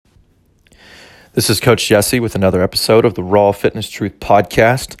This is Coach Jesse with another episode of the Raw Fitness Truth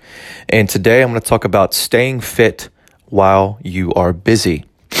Podcast. And today I'm going to talk about staying fit while you are busy.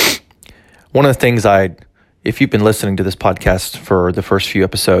 One of the things if you've been listening to this podcast for the first few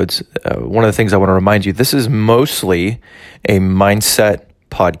episodes, one of the things I want to remind you, this is mostly a mindset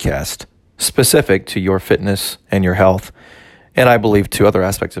podcast specific to your fitness and your health, and I believe to other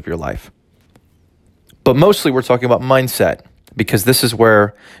aspects of your life. But mostly we're talking about mindset, because this is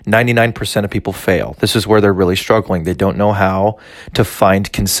where 99% of people fail. This is where they're really struggling. They don't know how to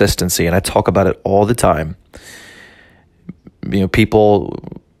find consistency. And I talk about it all the time. People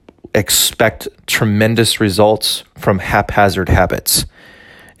expect tremendous results from haphazard habits.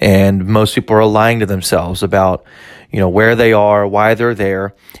 And most people are lying to themselves about, where they are, why they're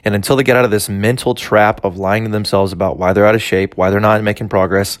there. And until they get out of this mental trap of lying to themselves about why they're out of shape, why they're not making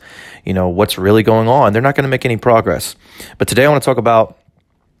progress, what's really going on, they're not going to make any progress. But today I want to talk about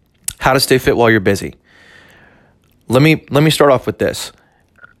how to stay fit while you're busy. Let me start off with this.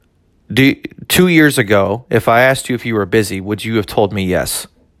 2 years ago, if I asked you if you were busy, would you have told me yes?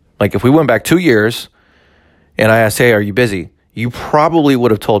 Like if we went back 2 years and I asked, hey, are you busy? You probably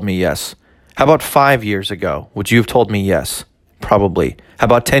would have told me yes. How about 5 years ago? Would you have told me yes? Probably. How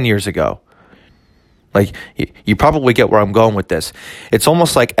about 10 years ago? Like, you probably get where I'm going with this. It's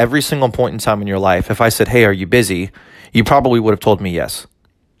almost like every single point in time in your life, if I said, hey, are you busy? You probably would have told me yes.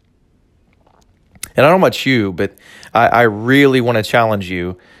 And I don't know about you, but I really want to challenge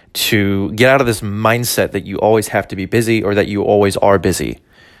you to get out of this mindset that you always have to be busy or that you always are busy.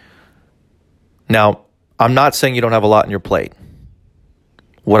 Now, I'm not saying you don't have a lot on your plate.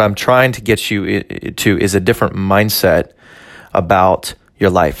 What I'm trying to get you to is a different mindset about your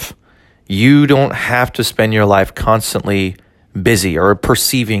life. You don't have to spend your life constantly busy or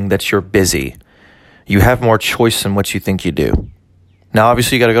perceiving that you're busy. You have more choice in what you think you do. Now,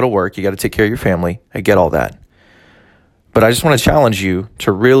 obviously, you got to go to work. You got to take care of your family. I get all that. But I just want to challenge you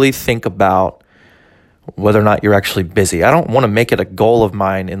to really think about whether or not you're actually busy. I don't want to make it a goal of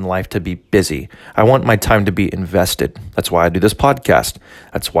mine in life to be busy. I want my time to be invested. That's why I do this podcast.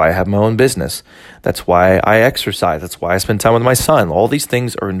 That's why I have my own business. That's why I exercise. That's why I spend time with my son. All these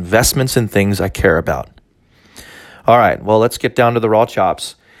things are investments in things I care about. All right, well, let's get down to the raw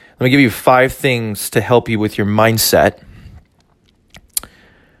chops. Let me give you 5 things to help you with your mindset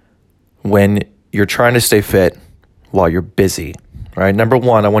when you're trying to stay fit while you're busy. All right, number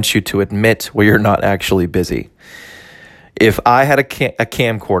 1, I want you to admit where you're not actually busy. If I had a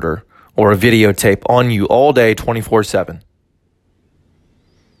camcorder or a videotape on you all day 24/7,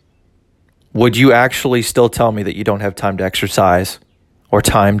 would you actually still tell me that you don't have time to exercise or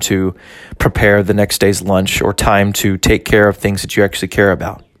time to prepare the next day's lunch or time to take care of things that you actually care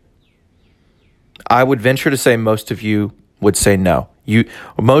about? I would venture to say most of you would say no.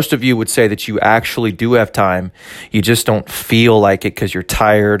 Most of you would say that you actually do have time. You just don't feel like it because you're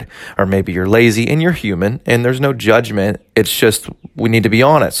tired or maybe you're lazy, and you're human and there's no judgment. It's just we need to be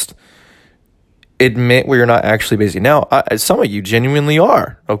honest. Admit where you're not actually busy. Now, some of you genuinely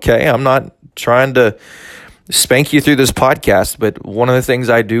are, okay? I'm not trying to spank you through this podcast, but one of the things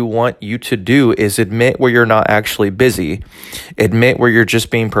I do want you to do is admit where you're not actually busy. Admit where you're just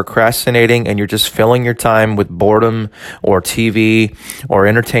being procrastinating and you're just filling your time with boredom or TV or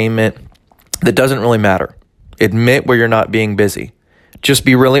entertainment that doesn't really matter. Admit where you're not being busy. Just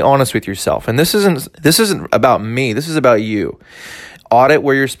be really honest with yourself. And this isn't about me. This is about you. Audit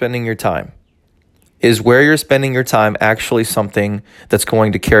where you're spending your time. Is where you're spending your time actually something that's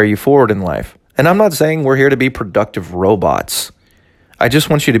going to carry you forward in life? And I'm not saying we're here to be productive robots. I just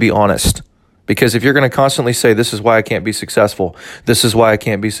want you to be honest. Because if you're going to constantly say, this is why I can't be successful, this is why I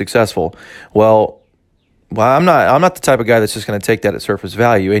can't be successful, well, I'm not the type of guy that's just going to take that at surface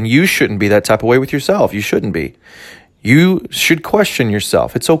value. And you shouldn't be that type of way with yourself. You shouldn't be. You should question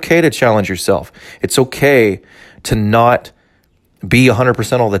yourself. It's okay to challenge yourself. It's okay to not be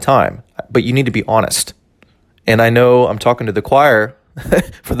 100% all the time. But you need to be honest. And I know I'm talking to the choir,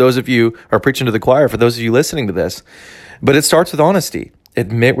 for those of you, or preaching to the choir, for those of you listening to this. But it starts with honesty.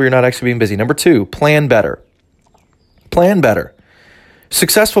 Admit where you're not actually being busy. Number 2, plan better. Plan better.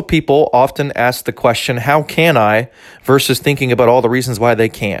 Successful people often ask the question, how can I, versus thinking about all the reasons why they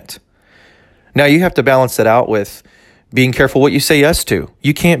can't. Now, you have to balance that out with being careful what you say yes to.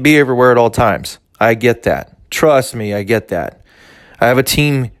 You can't be everywhere at all times. I get that. Trust me, I get that. I have a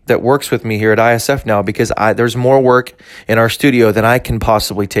team that works with me here at ISF now because there's more work in our studio than I can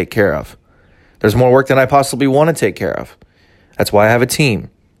possibly take care of. There's more work than I possibly want to take care of. That's why I have a team.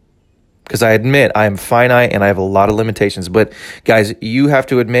 because I admit I am finite and I have a lot of limitations. But guys, you have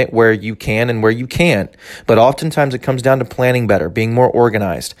to admit where you can and where you can't. But oftentimes it comes down to planning better, being more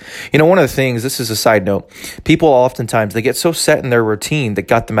organized. One of the things, this is a side note, people oftentimes, they get so set in their routine that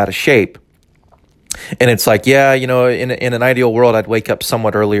got them out of shape. And it's like, yeah, in an ideal world, I'd wake up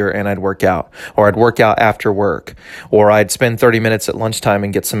somewhat earlier and I'd work out, or I'd work out after work, or I'd spend 30 minutes at lunchtime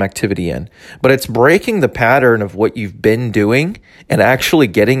and get some activity in. But it's breaking the pattern of what you've been doing and actually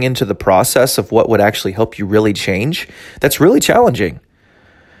getting into the process of what would actually help you really change. That's really challenging.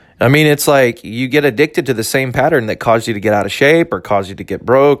 I mean, it's like you get addicted to the same pattern that caused you to get out of shape or caused you to get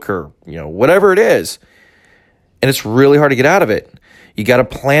broke or, whatever it is. And it's really hard to get out of it. You got to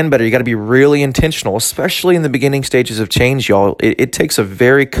plan better. You got to be really intentional, especially in the beginning stages of change, y'all. It takes a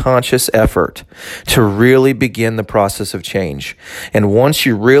very conscious effort to really begin the process of change. And once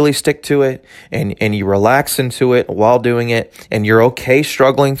you really stick to it and you relax into it while doing it and you're okay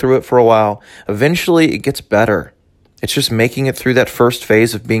struggling through it for a while, eventually it gets better. It's just making it through that first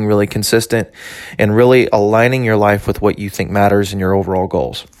phase of being really consistent and really aligning your life with what you think matters and your overall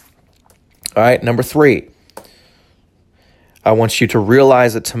goals. All right, number 3. I want you to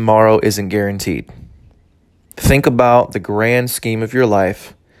realize that tomorrow isn't guaranteed. Think about the grand scheme of your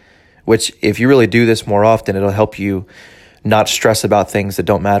life, which if you really do this more often, it'll help you not stress about things that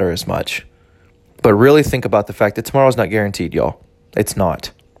don't matter as much. But really think about the fact that tomorrow's not guaranteed, y'all. It's not.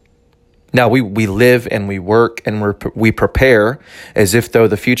 Now, we live and we work and we prepare as if though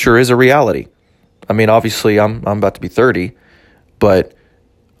the future is a reality. I mean, obviously, I'm about to be 30, but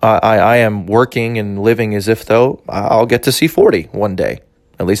I am working and living as if though I'll get to see 40 one day.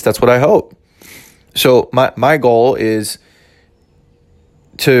 At least that's what I hope. So my goal is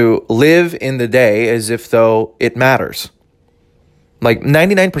to live in the day as if though it matters. Like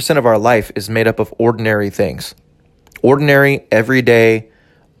 99% of our life is made up of ordinary things. Ordinary, everyday,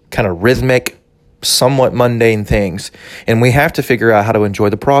 kind of rhythmic, somewhat mundane things. And we have to figure out how to enjoy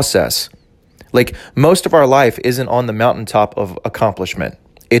the process. Like most of our life isn't on the mountaintop of accomplishment.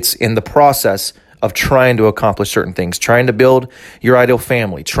 It's in the process of trying to accomplish certain things, trying to build your ideal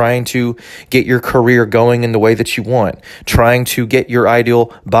family, trying to get your career going in the way that you want, trying to get your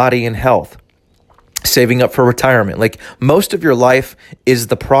ideal body and health, saving up for retirement. Like most of your life is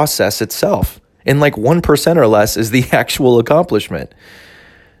the process itself. And like 1% or less is the actual accomplishment.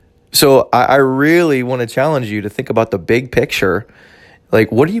 So I really want to challenge you to think about the big picture.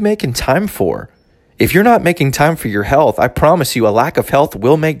 Like, what are you making time for? If you're not making time for your health, I promise you a lack of health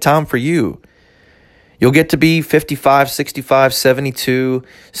will make time for you. You'll get to be 55, 65, 72,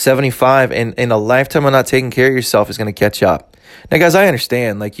 75, and a lifetime of not taking care of yourself is going to catch up. Now, guys, I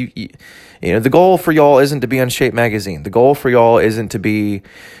understand. Like the goal for y'all isn't to be on Shape Magazine. The goal for y'all isn't to be,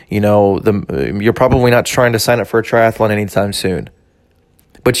 you're probably not trying to sign up for a triathlon anytime soon.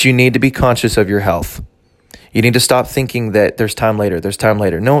 But you need to be conscious of your health. You need to stop thinking that there's time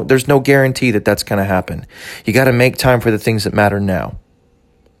later. No, there's no guarantee that that's going to happen. You got to make time for the things that matter now.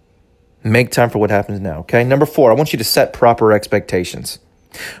 Make time for what happens now, okay? Number 4, I want you to set proper expectations.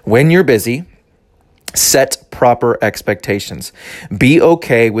 When you're busy, set proper expectations. Be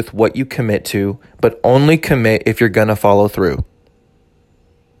okay with what you commit to, but only commit if you're going to follow through.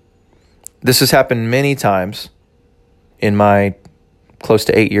 This has happened many times in my close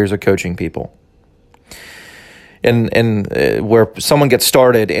to 8 years of coaching people. And where someone gets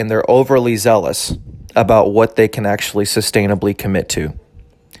started and they're overly zealous about what they can actually sustainably commit to,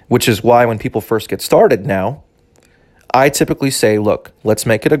 which is why when people first get started now, I typically say, look, let's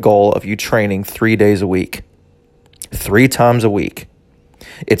make it a goal of you training 3 days a week, 3 times a week.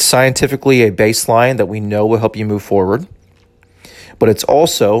 It's scientifically a baseline that we know will help you move forward, but it's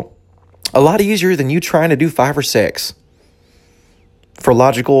also a lot easier than you trying to do 5 or 6 for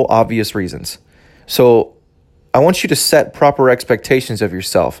logical, obvious reasons. So I want you to set proper expectations of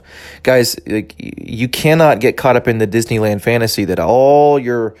yourself. Guys, you cannot get caught up in the Disneyland fantasy that all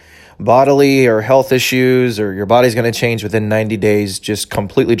your bodily or health issues or your body's going to change within 90 days, just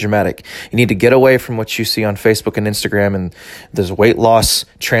completely dramatic. You need to get away from what you see on Facebook and Instagram and those weight loss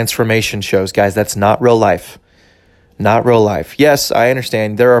transformation shows. Guys, that's not real life. Not real life. Yes, I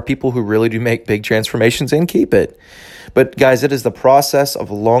understand there are people who really do make big transformations and keep it. But guys, it is the process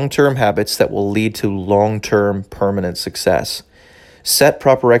of long-term habits that will lead to long-term permanent success. Set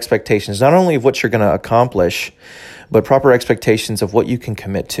proper expectations, not only of what you're going to accomplish, but proper expectations of what you can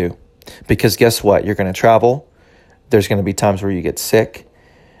commit to. Because guess what? You're going to travel. There's going to be times where you get sick.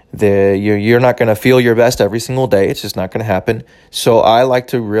 You're not going to feel your best every single day. It's just not going to happen. So I like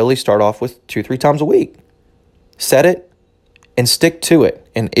to really start off with 2-3 times a week. Set it and stick to it.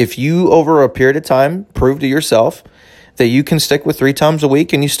 And if you, over a period of time, prove to yourself that you can stick with 3 times a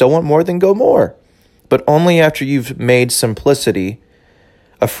week and you still want more, then go more. But only after you've made simplicity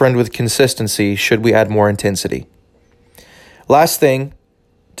a friend with consistency should we add more intensity. Last thing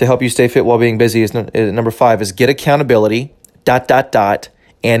to help you stay fit while being busy is number 5 is get accountability, ...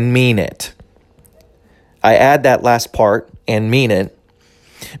 and mean it. I add that last part, and mean it,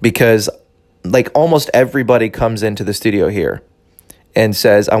 because like almost everybody comes into the studio here and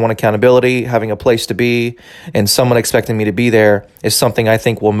says, I want accountability, having a place to be, and someone expecting me to be there is something I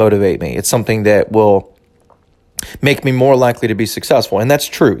think will motivate me. It's something that will make me more likely to be successful. And that's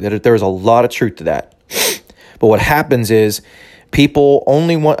true, that there's a lot of truth to that. But what happens is people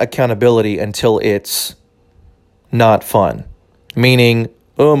only want accountability until it's not fun. Meaning,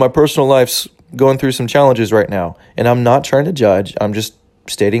 oh, my personal life's going through some challenges right now. And I'm not trying to judge. I'm just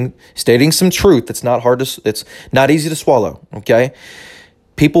stating some truth that's it's not easy to swallow, okay?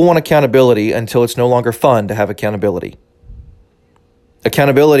 People want accountability until it's no longer fun to have accountability.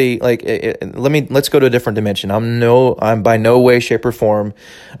 Accountability, let's go to a different dimension. I'm by no way, shape, or form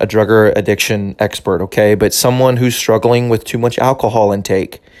a drug or addiction expert, okay? But someone who's struggling with too much alcohol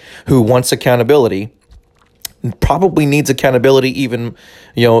intake, who wants accountability, probably needs accountability even,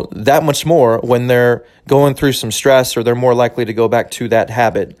 that much more when they're going through some stress, or they're more likely to go back to that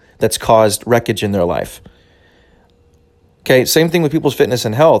habit that's caused wreckage in their life. Okay, same thing with people's fitness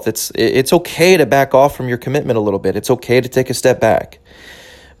and health. It's okay to back off from your commitment a little bit. It's okay to take a step back.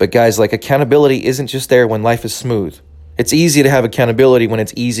 But guys, accountability isn't just there when life is smooth. It's easy to have accountability when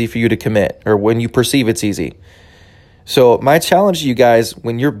it's easy for you to commit, or when you perceive it's easy. So my challenge to you guys,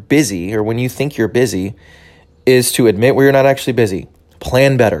 when you're busy, or when you think you're busy, is to admit where you're not actually busy.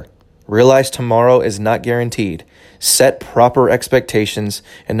 Plan better. Realize tomorrow is not guaranteed. Set proper expectations.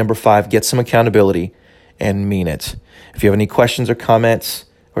 And number 5, get some accountability and mean it. If you have any questions or comments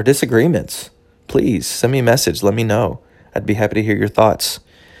or disagreements, please send me a message. Let me know. I'd be happy to hear your thoughts.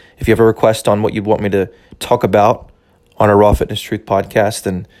 If you have a request on what you'd want me to talk about on our Raw Fitness Truth podcast,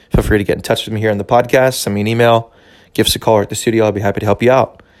 then feel free to get in touch with me here in the podcast. Send me an email, give us a call or at the studio. I'll be happy to help you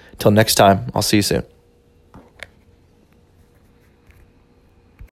out. Until next time, I'll see you soon.